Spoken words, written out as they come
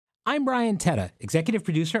I'm Brian Tetta, executive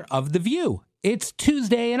producer of The View. It's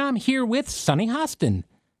Tuesday, and I'm here with Sunny Hostin.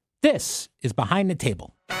 This is Behind the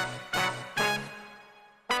Table.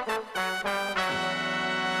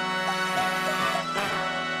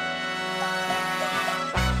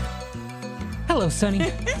 Hello, Sunny.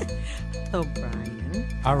 Hello, Brian.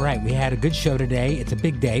 All right, we had a good show today. It's a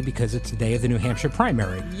big day because it's the day of the New Hampshire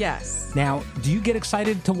primary. Yes. Now, do you get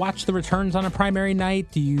excited to watch the returns on a primary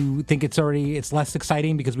night? Do you think it's less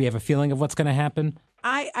exciting because we have a feeling of what's going to happen?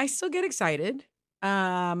 I still get excited.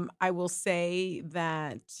 I will say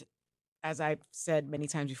that, as I've said many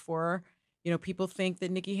times before, people think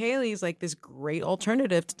that Nikki Haley is like this great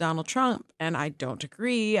alternative to Donald Trump, and I don't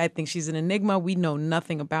agree. I think she's an enigma. We know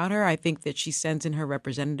nothing about her. I think that she sends in her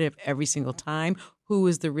representative every single time. Who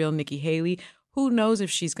is the real Nikki Haley? Who knows if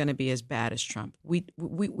she's going to be as bad as Trump? We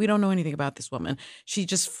don't know anything about this woman. She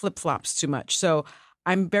just flip-flops too much. So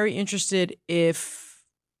I'm very interested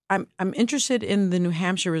I'm interested in the New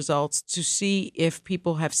Hampshire results to see if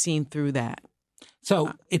people have seen through that.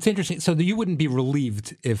 So it's interesting. So you wouldn't be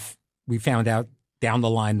relieved if we found out down the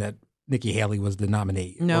line that Nikki Haley was the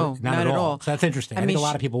nominee? No, not at all. So that's interesting. I think a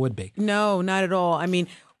lot of people would be. No, not at all. I mean,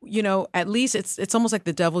 at least it's almost like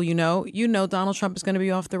the devil, Donald Trump is going to be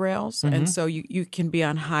off the rails. Mm-hmm. And so you can be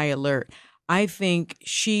on high alert. I think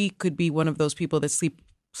she could be one of those people that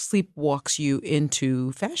sleepwalks you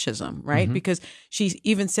into fascism, right? Mm-hmm. Because she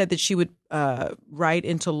even said that she would write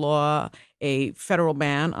into law a federal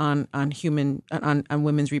ban on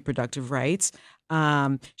women's reproductive rights.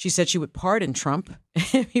 She said she would pardon Trump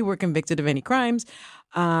if he were convicted of any crimes.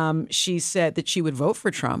 She said that she would vote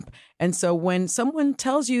for Trump. And so when someone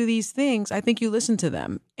tells you these things, I think you listen to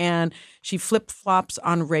them. And she flip-flops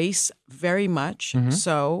on race very much. Mm-hmm.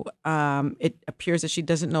 So it appears that she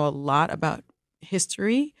doesn't know a lot about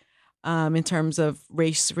history in terms of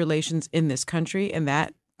race relations in this country. And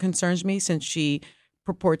that concerns me, since she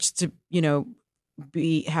purports to,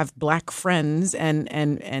 have Black friends and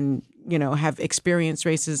have experienced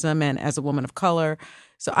racism and as a woman of color.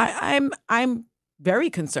 So I'm very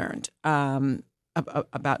concerned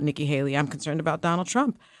about Nikki Haley. I'm concerned about Donald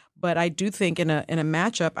Trump. But I do think in a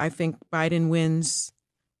matchup, I think Biden wins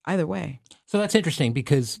either way. So that's interesting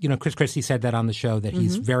because, Chris Christie said that on the show, that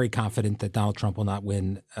he's very confident that Donald Trump will not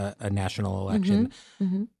win a national election. Mm-hmm.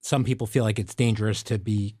 Mm-hmm. Some people feel like it's dangerous to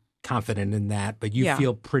be confident in that, but you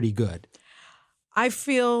feel pretty good. I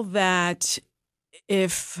feel that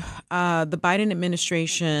if the Biden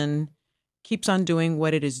administration keeps on doing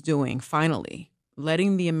what it is doing, finally,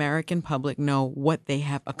 letting the American public know what they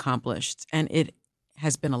have accomplished, and it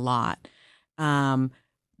has been a lot,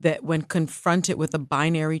 that when confronted with a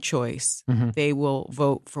binary choice, they will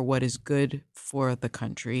vote for what is good for the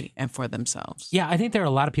country and for themselves. Yeah, I think there are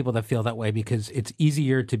a lot of people that feel that way because it's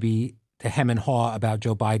easier to hem and haw about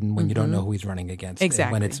Joe Biden when you don't know who he's running against. Exactly.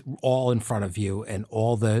 And when it's all in front of you and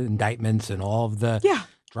all the indictments and all of the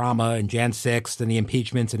drama and Jan 6th and the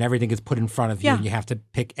impeachments and everything is put in front of you and you have to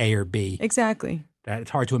pick A or B. Exactly.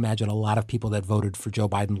 It's hard to imagine a lot of people that voted for Joe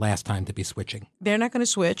Biden last time to be switching. They're not going to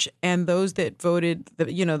switch. And those that voted,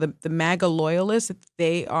 the MAGA loyalists,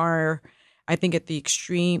 they are, I think, at the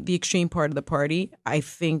extreme part of the party. I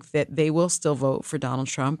think that they will still vote for Donald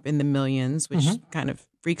Trump in the millions, which kind of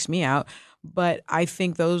freaks me out. But I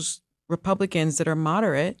think those Republicans that are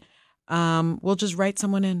moderate will just write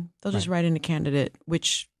someone in. They'll just write in a candidate,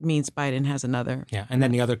 which means Biden has another. Yeah, and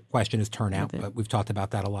then the other question is turnout, but we've talked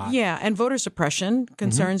about that a lot. Yeah, and voter suppression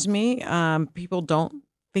concerns me. People don't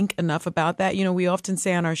think enough about that. We often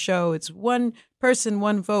say on our show, it's one person,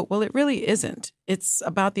 one vote. Well, it really isn't. It's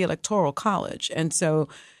about the Electoral College. And so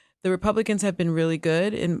the Republicans have been really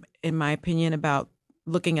good, in my opinion, about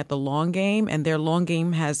looking at the long game. And their long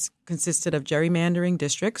game has consisted of gerrymandering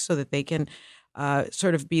districts so that they can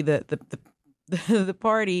sort of be the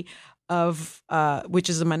party of which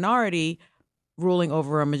is a minority ruling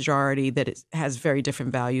over a majority that has very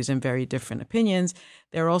different values and very different opinions.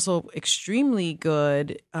 They're also extremely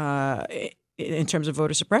good in terms of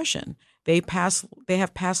voter suppression. They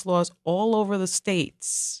have passed laws all over the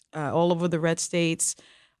states, all over the red states,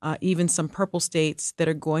 even some purple states that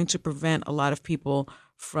are going to prevent a lot of people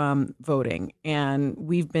from voting. And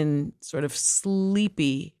we've been sort of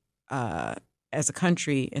sleepy as a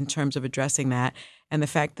country in terms of addressing that. And the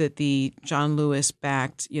fact that the John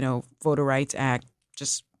Lewis-backed, Voter Rights Act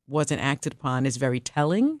just wasn't acted upon is very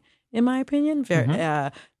telling, in my opinion.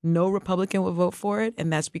 No Republican will vote for it,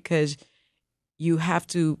 and that's because you have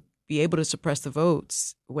to be able to suppress the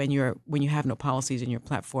votes when you have no policies and your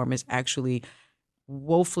platform is actually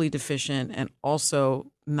woefully deficient and also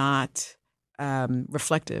not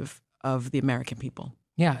reflective of the American people.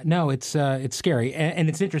 Yeah, no, it's scary. And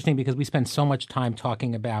it's interesting because we spend so much time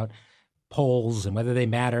talking about polls and whether they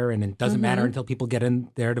matter, and it doesn't matter until people get in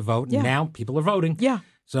there to vote. And now people are voting. Yeah.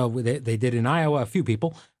 So they did in Iowa, a few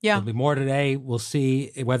people. Yeah. There'll be more today. We'll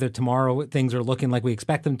see whether tomorrow things are looking like we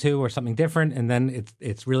expect them to or something different. And then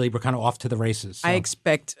it's really, we're kind of off to the races. So. I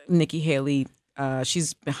expect Nikki Haley,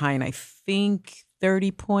 she's behind, I think,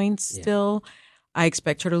 30 points still. I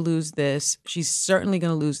expect her to lose this. She's certainly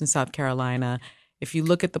going to lose in South Carolina. If you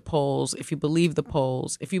look at the polls, if you believe the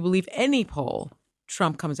polls, if you believe any poll,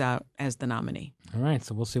 Trump comes out as the nominee. All right,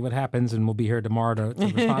 so we'll see what happens, and we'll be here tomorrow to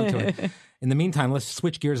respond to it. In the meantime, let's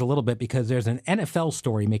switch gears a little bit because there's an NFL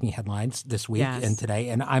story making headlines this week and today,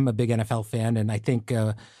 and I'm a big NFL fan, and I think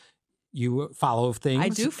you follow things. I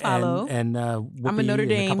do follow. And I'm a Notre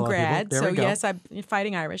Dame grad, so yes, I'm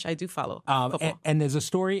fighting Irish. I do follow football. And there's a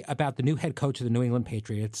story about the new head coach of the New England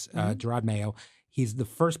Patriots, Gerard Mayo. He's the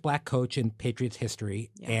first black coach in Patriots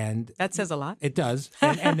history, and that says a lot. It does.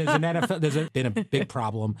 And there's an NFL. Been a big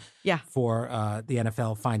problem for the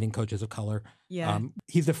NFL finding coaches of color. Yeah,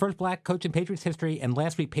 he's the first black coach in Patriots history, and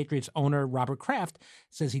last week Patriots owner Robert Kraft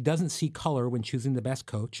says he doesn't see color when choosing the best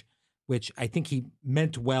coach, which I think he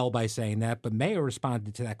meant well by saying that. But Mayo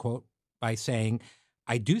responded to that quote by saying,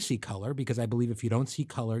 "I do see color because I believe if you don't see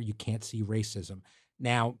color, you can't see racism."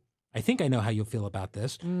 Now, I think I know how you'll feel about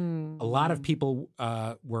this. A lot of people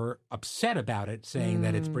were upset about it, saying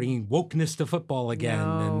that it's bringing wokeness to football again.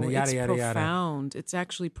 No, and yada, it's yada, profound. It's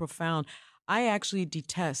actually profound. I actually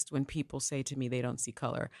detest when people say to me they don't see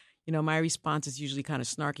color. You know, my response is usually kind of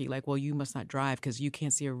snarky, like, well, you must not drive because you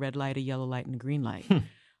can't see a red light, a yellow light, and a green light.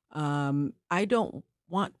 I don't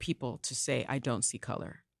want people to say I don't see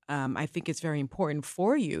color. I think it's very important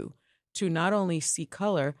for you to not only see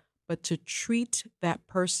color, but to treat that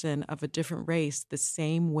person of a different race the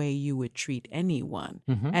same way you would treat anyone,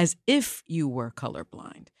 as if you were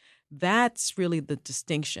colorblind. That's really the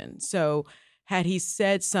distinction. So had he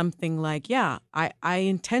said something like, yeah, I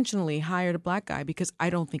intentionally hired a black guy because I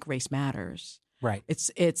don't think race matters. Right.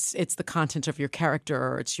 It's the content of your character,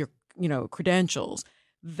 or it's your, credentials.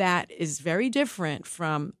 That is very different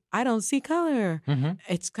from, I don't see color.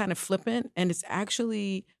 It's kind of flippant. And it's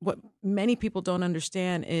actually what many people don't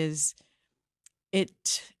understand is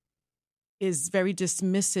it is very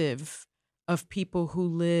dismissive of people who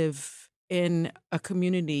live in a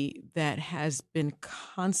community that has been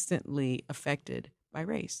constantly affected by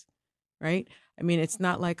race, right? I mean, it's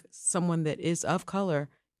not like someone that is of color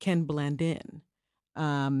can blend in.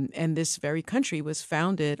 And this very country was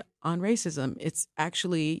founded on racism. It's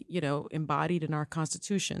actually, embodied in our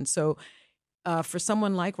Constitution. So for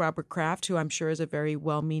someone like Robert Kraft, who I'm sure is a very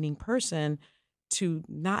well-meaning person, to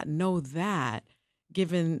not know that,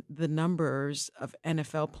 given the numbers of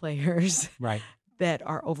NFL players that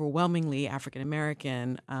are overwhelmingly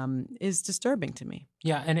African-American, is disturbing to me.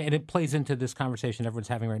 Yeah, and it plays into this conversation everyone's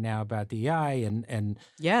having right now about DEI and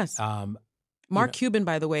yes. Mark Cuban,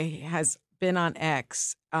 by the way, has been on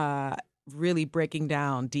X really breaking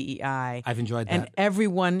down DEI. I've enjoyed that. And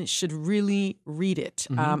everyone should really read it.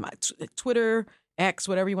 Twitter, X,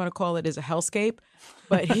 whatever you want to call it, is a hellscape.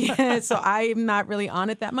 But so I'm not really on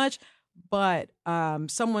it that much. But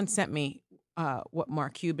someone sent me what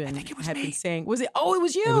Mark Cuban had been saying. Was it? Oh, it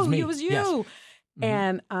was you. It was you. Yes.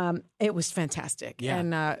 And it was fantastic. Yeah.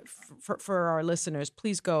 And for our listeners,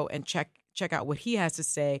 please go and check out what he has to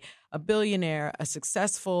say. A billionaire, a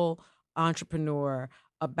successful entrepreneur,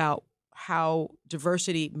 about how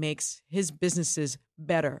diversity makes his businesses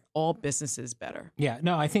better, all businesses better. Yeah,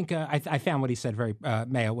 no, I think I found what he said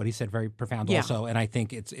Mayo, what he said very profound also, and I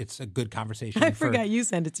think it's a good conversation. I forgot you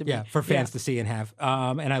sent it to me. Yeah, for fans to see and have.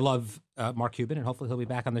 And I love Mark Cuban, and hopefully he'll be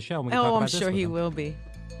back on the show. And we can talk about I'm sure he will be.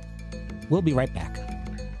 We'll be right back.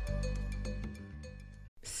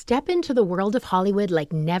 Step into the world of Hollywood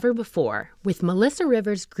like never before with Melissa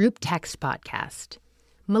Rivers' Group Text podcast.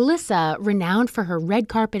 Melissa, renowned for her red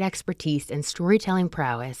carpet expertise and storytelling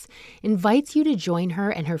prowess, invites you to join her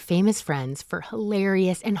and her famous friends for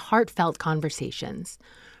hilarious and heartfelt conversations.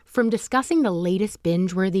 From discussing the latest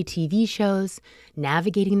binge-worthy TV shows,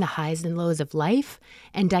 navigating the highs and lows of life,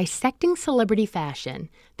 and dissecting celebrity fashion,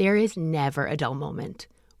 there is never a dull moment.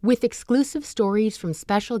 With exclusive stories from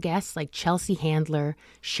special guests like Chelsea Handler,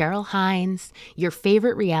 Cheryl Hines, your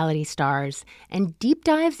favorite reality stars, and deep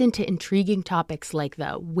dives into intriguing topics like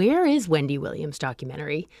the Where is Wendy Williams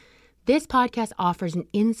documentary, this podcast offers an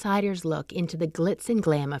insider's look into the glitz and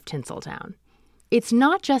glam of Tinseltown. It's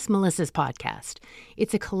not just Melissa's podcast.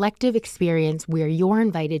 It's a collective experience where you're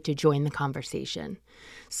invited to join the conversation.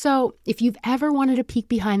 So if you've ever wanted a peek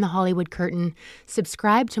behind the Hollywood curtain,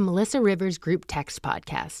 subscribe to Melissa Rivers' Group Text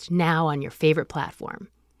podcast, now on your favorite platform.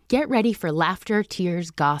 Get ready for laughter,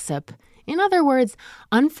 tears, gossip. In other words,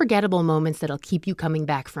 unforgettable moments that'll keep you coming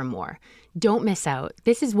back for more. Don't miss out.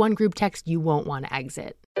 This is one group text you won't want to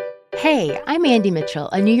exit. Hey, I'm Andy Mitchell,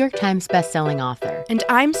 a New York Times bestselling author. And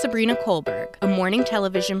I'm Sabrina Kohlberg, a morning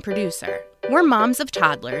television producer. We're moms of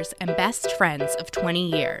toddlers and best friends of 20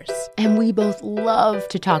 years. And we both love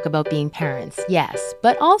to talk about being parents, yes,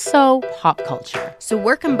 but also pop culture. So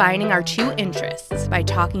we're combining our two interests by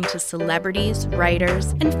talking to celebrities,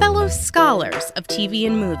 writers, and fellow scholars of TV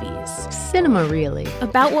and movies. Cinema, really.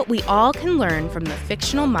 About what we all can learn from the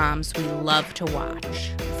fictional moms we love to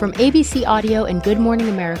watch. From ABC Audio and Good Morning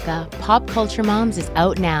America, Pop Culture Moms is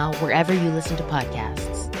out now wherever you listen to podcasts.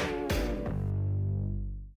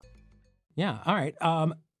 Yeah. All right.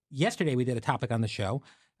 Yesterday we did a topic on the show.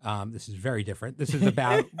 This is very different. This is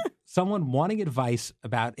about someone wanting advice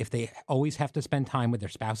about if they always have to spend time with their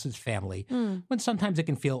spouse's family, when sometimes it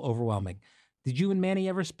can feel overwhelming. Did you and Manny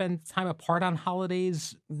ever spend time apart on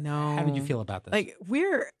holidays? No. How did you feel about this? Like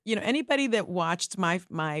anybody that watched my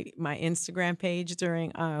Instagram page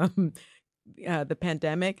during the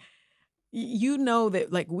pandemic, you know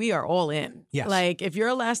that like we are all in. Yes. Like if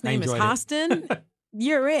your last name is Hostin,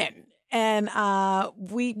 you're in. And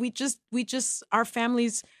we just our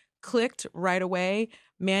families clicked right away.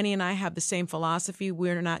 Manny and I have the same philosophy.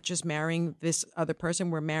 We're not just marrying this other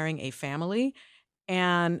person, we're marrying a family.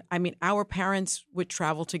 And I mean, our parents would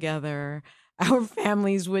travel together. Our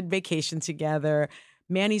families would vacation together.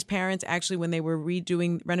 Manny's parents, actually, when they were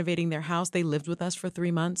renovating their house, they lived with us for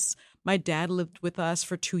 3 months. My dad lived with us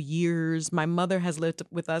for 2 years. My mother has lived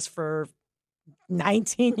with us for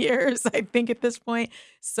 19 years, I think, at this point.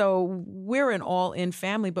 So we're an all-in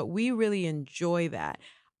family, but we really enjoy that.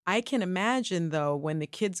 I can imagine, though, when the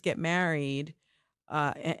kids get married,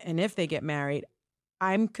 and if they get married,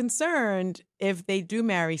 I'm concerned if they do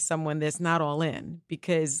marry someone that's not all in,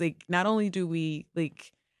 because like not only do we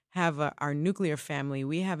like have our nuclear family,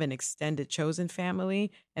 we have an extended chosen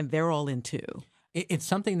family, and they're all in too. It's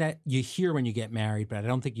something that you hear when you get married, but I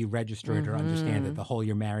don't think you register it or understand it,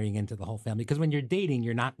 you're marrying into the whole family. Because when you're dating,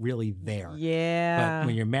 you're not really there. Yeah. But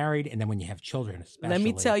when you're married and then when you have children especially. Let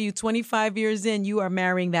me tell you, 25 years in, you are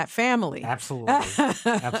marrying that family. Absolutely.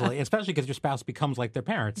 Absolutely. Especially because your spouse becomes like their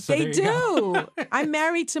parents. So they do. I'm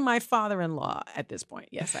married to my father-in-law at this point.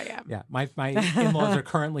 Yes, I am. Yeah. My in-laws are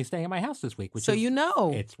currently staying at my house this week. So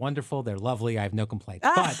it's wonderful. They're lovely. I have no complaints.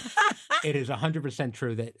 But it is 100%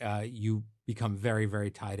 true that you become very, very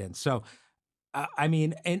tied in. So, I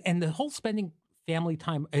mean, and the whole spending family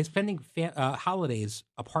time, holidays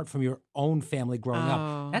apart from your own family growing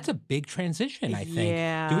up, that's a big transition, I think.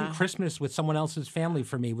 Yeah. Doing Christmas with someone else's family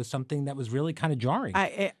for me was something that was really kind of jarring.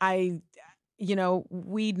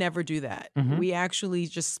 We never do that. Mm-hmm. We actually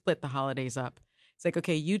just split the holidays up. It's like,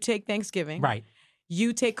 okay, you take Thanksgiving. Right.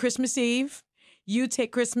 You take Christmas Eve. You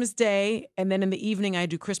take Christmas Day, and then in the evening I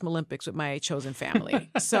do Christmas Olympics with my chosen family.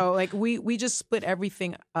 So like we just split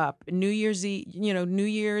everything up. New Year's Eve, New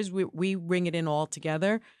Year's we bring it in all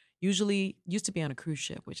together. Usually used to be on a cruise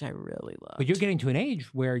ship, which I really love. But you're getting to an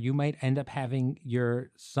age where you might end up having your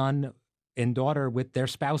son and daughter with their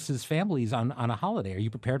spouses' families on a holiday. Are you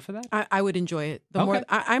prepared for that? I would enjoy it.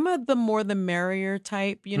 I'm the more the merrier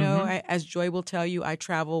type. As Joy will tell you, I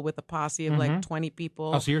travel with a posse of like 20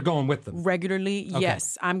 people. Oh, so you're going with them regularly? Okay.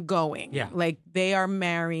 Yes, I'm going. Yeah, like they are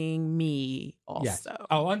marrying me also. Yes.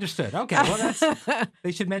 Oh, understood. Okay, well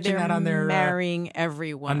they should mention that on their marrying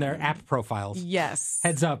everyone on their app profiles. Yes.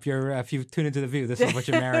 Heads up, if you tune into The View, this is what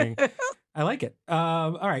you're marrying. I like it.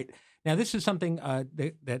 All right, now this is something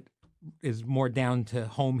that is more down to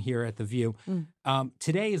home here at The View.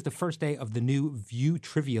 Today is the first day of the new View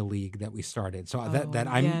Trivia League that we started. So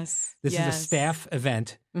this is a staff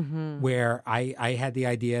event where I had the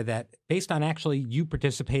idea that based on actually you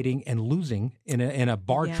participating and losing in a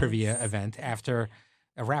bar trivia event after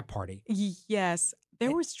a rap party. Yes.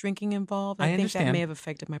 There was drinking involved. I think that may have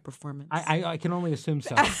affected my performance. I can only assume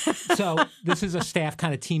so. So this is a staff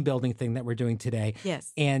kind of team building thing that we're doing today.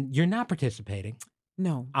 Yes. And you're not participating.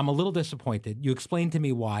 No. I'm a little disappointed. You explained to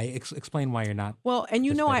me why. Explain why you're not. Well,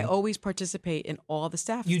 and I always participate in all the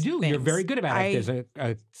staff. You do. Things. You're very good about it. There's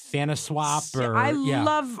a Santa swap. I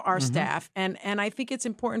love our staff. And I think it's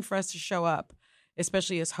important for us to show up,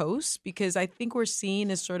 especially as hosts, because I think we're seen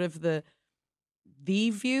as sort of the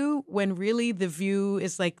View when really the View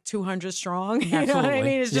is like 200 strong. You know what I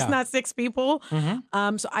mean? It's just not 6 people.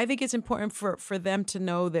 So I think it's important for them to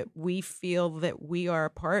know that we feel that we are a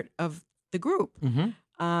part of the group,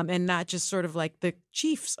 and not just sort of like the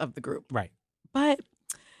chiefs of the group. Right. But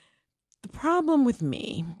the problem with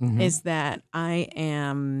me is that I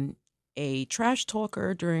am a trash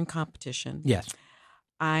talker during competition. Yes.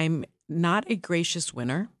 I'm not a gracious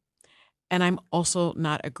winner, and I'm also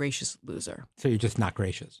not a gracious loser. So you're just not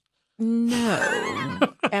gracious. No.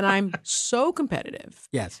 And I'm so competitive.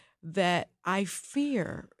 Yes. That I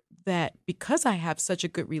fear that because I have such a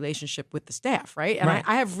good relationship with the staff, right? And Right.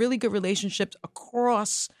 I have really good relationships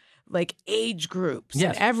across like age groups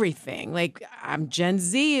Yes. and everything. Like I'm Gen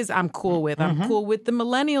Z I'm cool with. I'm cool with the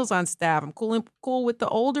millennials on staff. I'm cool with the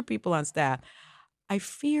older people on staff. I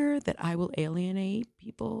fear that I will alienate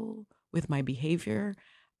people with my behavior.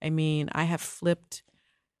 I mean, I have flipped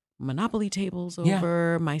Monopoly tables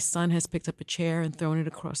over. My son has picked up a chair and thrown it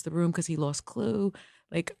across the room because he lost Clue.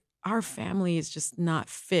 Like, our family is just not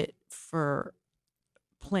fit for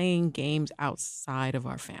playing games outside of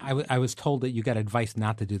our family. I was told that you got advice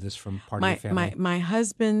not to do this from part of your family. My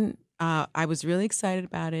husband, I was really excited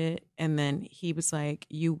about it. And then he was like,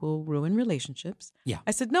 you will ruin relationships. Yeah.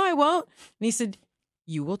 I said, no, I won't. And he said,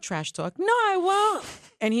 you will trash talk. No, I won't.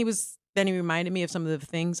 And then he reminded me of some of the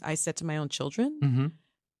things I said to my own children.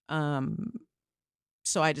 Mm-hmm.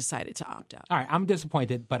 So I decided to opt out. All right. I'm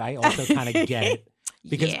disappointed, but I also kind of get it.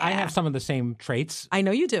 Because I have some of the same traits. I know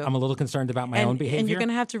you do. I'm a little concerned about my own behavior. And you're going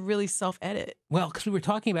to have to really self-edit. Well, because we were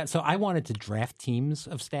talking about, so I wanted to draft teams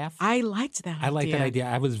of staff. I liked that idea. I like that idea.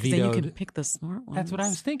 I was vetoed. Then you can pick the smart ones. That's what I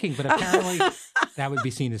was thinking. But apparently that would be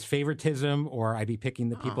seen as favoritism, or I'd be picking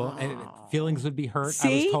the people. And feelings would be hurt, I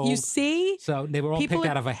was told. You see? So they were all picked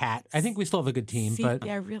out of a hat. I think we still have a good team. But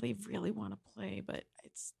I really, really want to play, but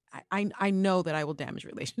I know that I will damage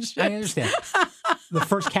relationships. I understand. The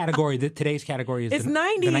first category, today's category is it's the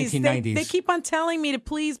 90s. The 1990s. They keep on telling me to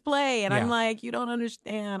please play, and Yeah. I'm like, you don't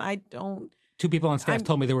understand. I don't. Two people on staff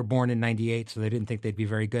told me they were born in 98, so they didn't think they'd be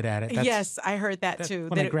very good at it. Yes, I heard that too.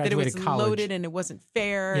 When I That it graduated was college. loaded and it wasn't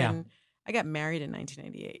fair. Yeah. And I got married in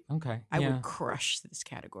 1998. Okay. I would crush this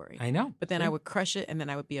category. I know. But then I would crush it, and then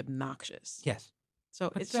I would be obnoxious. Yes. So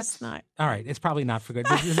it's just not. All right. It's probably not for good.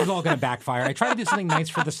 This is all going to backfire. I try to do something nice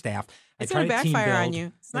for the staff. It's going to backfire on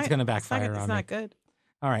you. It's going to backfire on me. It's not good.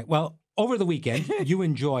 All right. Well, over the weekend, you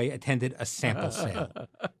and Joy attended a sample sale.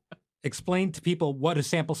 Explain to people what a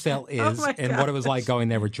sample sale is and what it was like going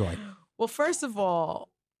there with Joy. Well, first of all,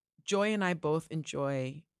 Joy and I both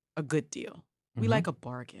enjoy a good deal. We like a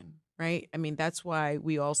bargain, right? I mean, that's why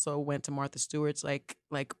we also went to Martha Stewart's like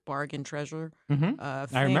bargain treasure.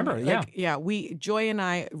 Mm-hmm. I remember, Joy and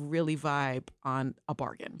I really vibe on a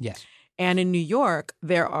bargain. Yes. And in New York,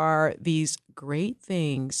 there are these great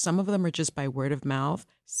things. Some of them are just by word of mouth,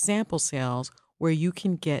 sample sales where you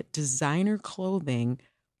can get designer clothing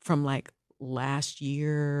from like last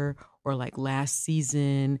year or like last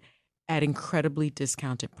season at incredibly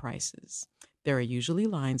discounted prices. There are usually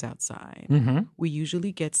lines outside. Mm-hmm. We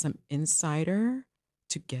usually get some insider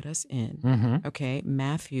to get us in. Mm-hmm. Okay.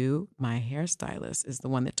 Matthew, my hairstylist, is the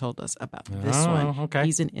one that told us about this one. Okay.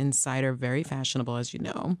 He's an insider, very fashionable, as you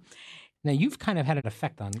know. Now, you've kind of had an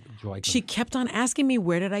effect on Joy. She kept on asking me,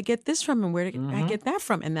 where did I get this from and where did I get that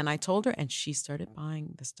from? And then I told her, and she started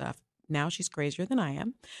buying the stuff. Now she's crazier than I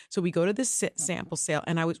am. So we go to this sample sale,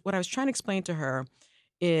 and what I was trying to explain to her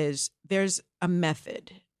is there's a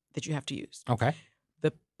method that you have to use. Okay.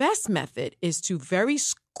 The best method is to very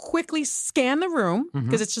quickly scan the room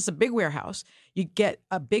because it's just a big warehouse. You get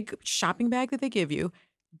a big shopping bag that they give you.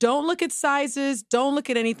 Don't look at sizes. Don't look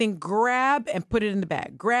at anything. Grab and put it in the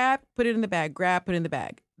bag. Grab, put it in the bag. Grab, put it in the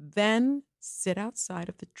bag. Then sit outside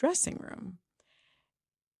of the dressing room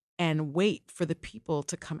and wait for the people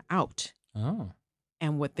to come out. Oh.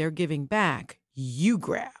 And what they're giving back, you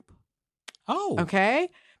grab. Oh. Okay?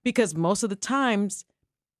 Because most of the times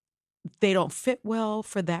they don't fit well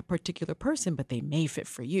for that particular person, but they may fit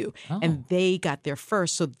for you. Oh. And they got there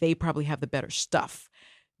first, so they probably have the better stuff.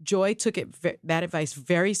 Joy took that advice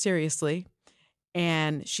very seriously,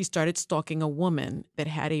 and she started stalking a woman that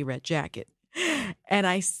had a red jacket. And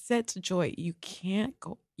I said to Joy, you can't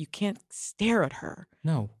stare at her.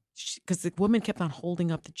 No. Because the woman kept on holding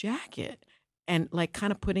up the jacket and like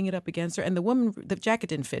kind of putting it up against her. And the jacket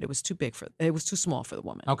didn't fit. It was too small for the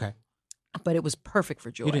woman. Okay. But it was perfect for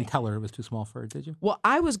Joy. You didn't tell her it was too small for her, did you? Well,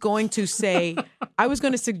 I was going to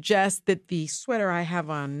suggest that the sweater I have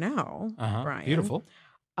on now, Brian, beautiful,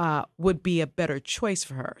 would be a better choice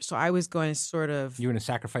for her. So I was going to sort of... You were going to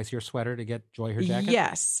sacrifice your sweater to get Joy her jacket?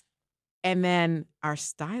 Yes. And then our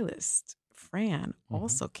stylist, Fran,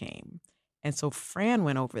 also came. And so Fran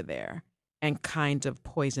went over there and kind of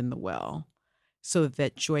poisoned the well so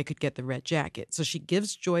that Joy could get the red jacket. So she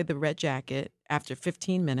gives Joy the red jacket after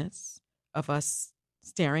 15 minutes of us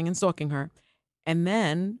staring and stalking her. And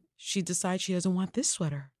then she decides she doesn't want this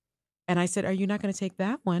sweater. And I said, are you not going to take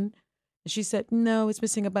that one? And she said, no, it's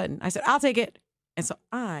missing a button. I said, I'll take it. And so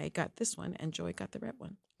I got this one and Joy got the red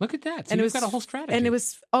one. Look at that. So And you've got a whole strategy. And it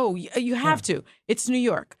was, you have to. It's New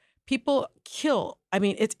York. People kill. I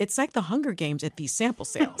mean, it's like the Hunger Games at these sample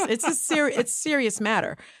sales. It's a serious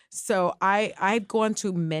matter. So I've gone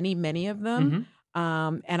to many of them.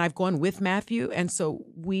 And I've gone with Matthew. And so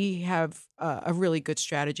we have a really good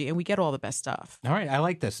strategy and we get all the best stuff. All right. I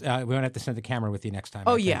like this. We won't have to send the camera with you next time.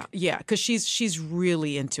 Oh, yeah. Because she's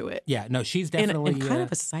really into it. Yeah. No, she's definitely. In kind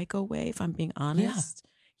of a psycho way, if I'm being honest.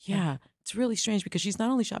 Yeah. It's really strange because she's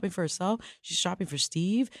not only shopping for herself, she's shopping for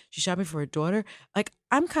Steve. She's shopping for her daughter. Like,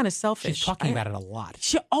 I'm kind of selfish. She's talking about it a lot.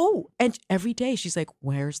 And every day she's like,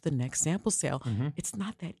 where's the next sample sale? It's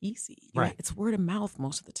not that easy. Right. It's word of mouth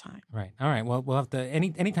most of the time. Right. All right. Well, we'll have to,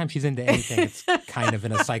 anytime she's into anything, it's kind of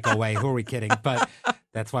in a psycho way. Who are we kidding? But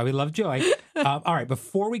that's why we love Joy. All right.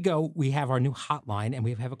 Before we go, we have our new hotline and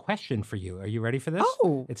we have a question for you. Are you ready for this?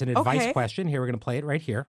 Oh, it's an advice question. Here, we're going to play it right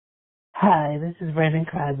here. Hi, this is Brandon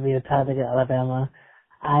Crosby of Talladega, Alabama.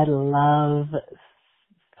 I love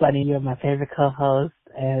Sunny. You're my favorite co-host.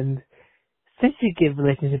 And since you give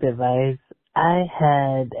relationship advice, I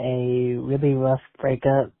had a really rough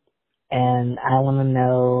breakup, and I want to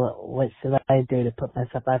know what should I do to put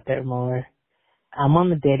myself out there more. I'm on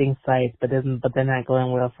the dating sites, but they're not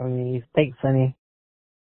going well for me. Thanks, Sunny.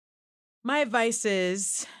 My advice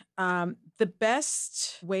is the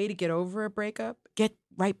best way to get over a breakup, get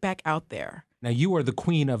right back out there. Now, you are the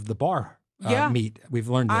queen of the bar meet. We've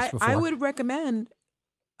learned this before. I would recommend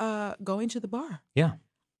going to the bar. Yeah.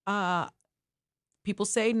 People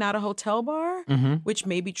say not a hotel bar, which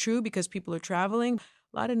may be true because people are traveling.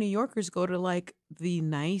 A lot of New Yorkers go to like the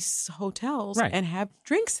nice hotels and have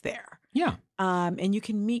drinks there. Yeah. And you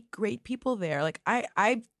can meet great people there. Like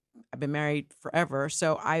I've been married forever,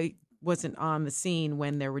 so I wasn't on the scene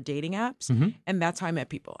when there were dating apps. And that's how I met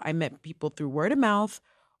people. I met people through word of mouth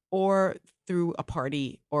or through a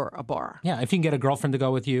party or a bar. Yeah, if you can get a girlfriend to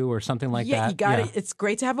go with you or something like that. Yeah, you got it. It's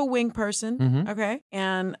great to have a wing person, okay?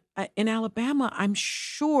 And in Alabama, I'm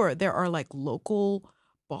sure there are like local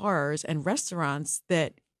bars and restaurants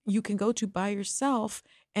that you can go to by yourself,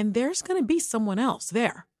 and there's going to be someone else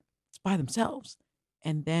there. It's by themselves.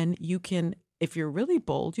 And then you can, if you're really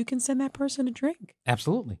bold, you can send that person a drink.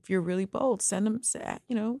 Absolutely. If you're really bold, send them,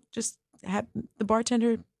 just have the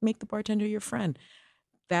bartender, make the bartender your friend.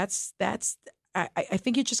 I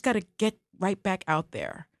think you just got to get right back out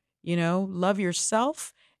there, love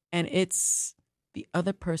yourself, and it's the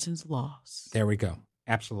other person's loss. There we go.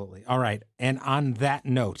 Absolutely. All right. And on that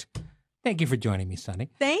note, thank you for joining me, Sunny.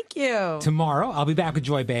 Thank you. Tomorrow, I'll be back with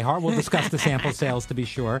Joy Behar. We'll discuss the sample sales to be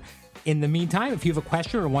sure. In the meantime, if you have a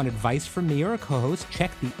question or want advice from me or a co-host, check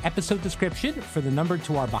the episode description for the number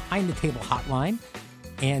to our Behind the Table hotline.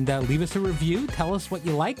 And leave us a review. Tell us what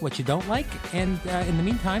you like, what you don't like. And in the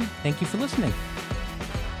meantime, thank you for listening.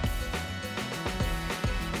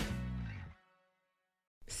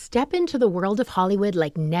 Step into the world of Hollywood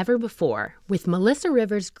like never before with Melissa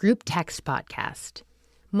Rivers' Group Text podcast.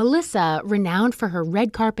 Melissa, renowned for her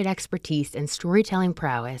red carpet expertise and storytelling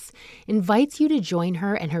prowess, invites you to join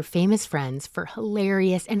her and her famous friends for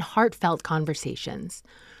hilarious and heartfelt conversations.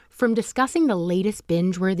 From discussing the latest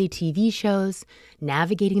binge-worthy TV shows,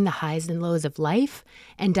 navigating the highs and lows of life,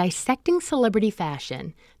 and dissecting celebrity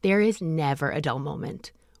fashion, there is never a dull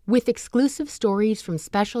moment. With exclusive stories from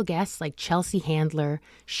special guests like Chelsea Handler,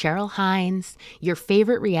 Cheryl Hines, your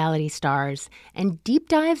favorite reality stars, and deep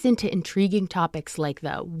dives into intriguing topics like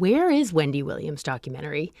the Where is Wendy Williams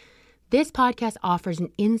documentary, this podcast offers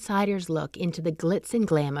an insider's look into the glitz and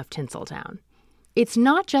glam of Tinseltown. It's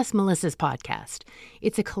not just Melissa's podcast.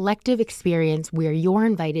 It's a collective experience where you're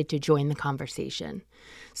invited to join the conversation.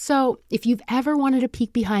 So if you've ever wanted a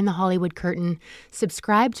peek behind the Hollywood curtain,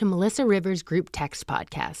 subscribe to Melissa Rivers' Group Text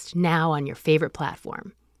podcast, now on your favorite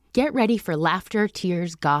platform. Get ready for laughter,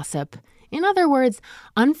 tears, gossip. In other words,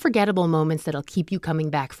 unforgettable moments that'll keep you coming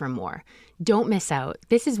back for more. Don't miss out.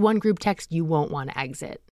 This is one group text you won't want to exit.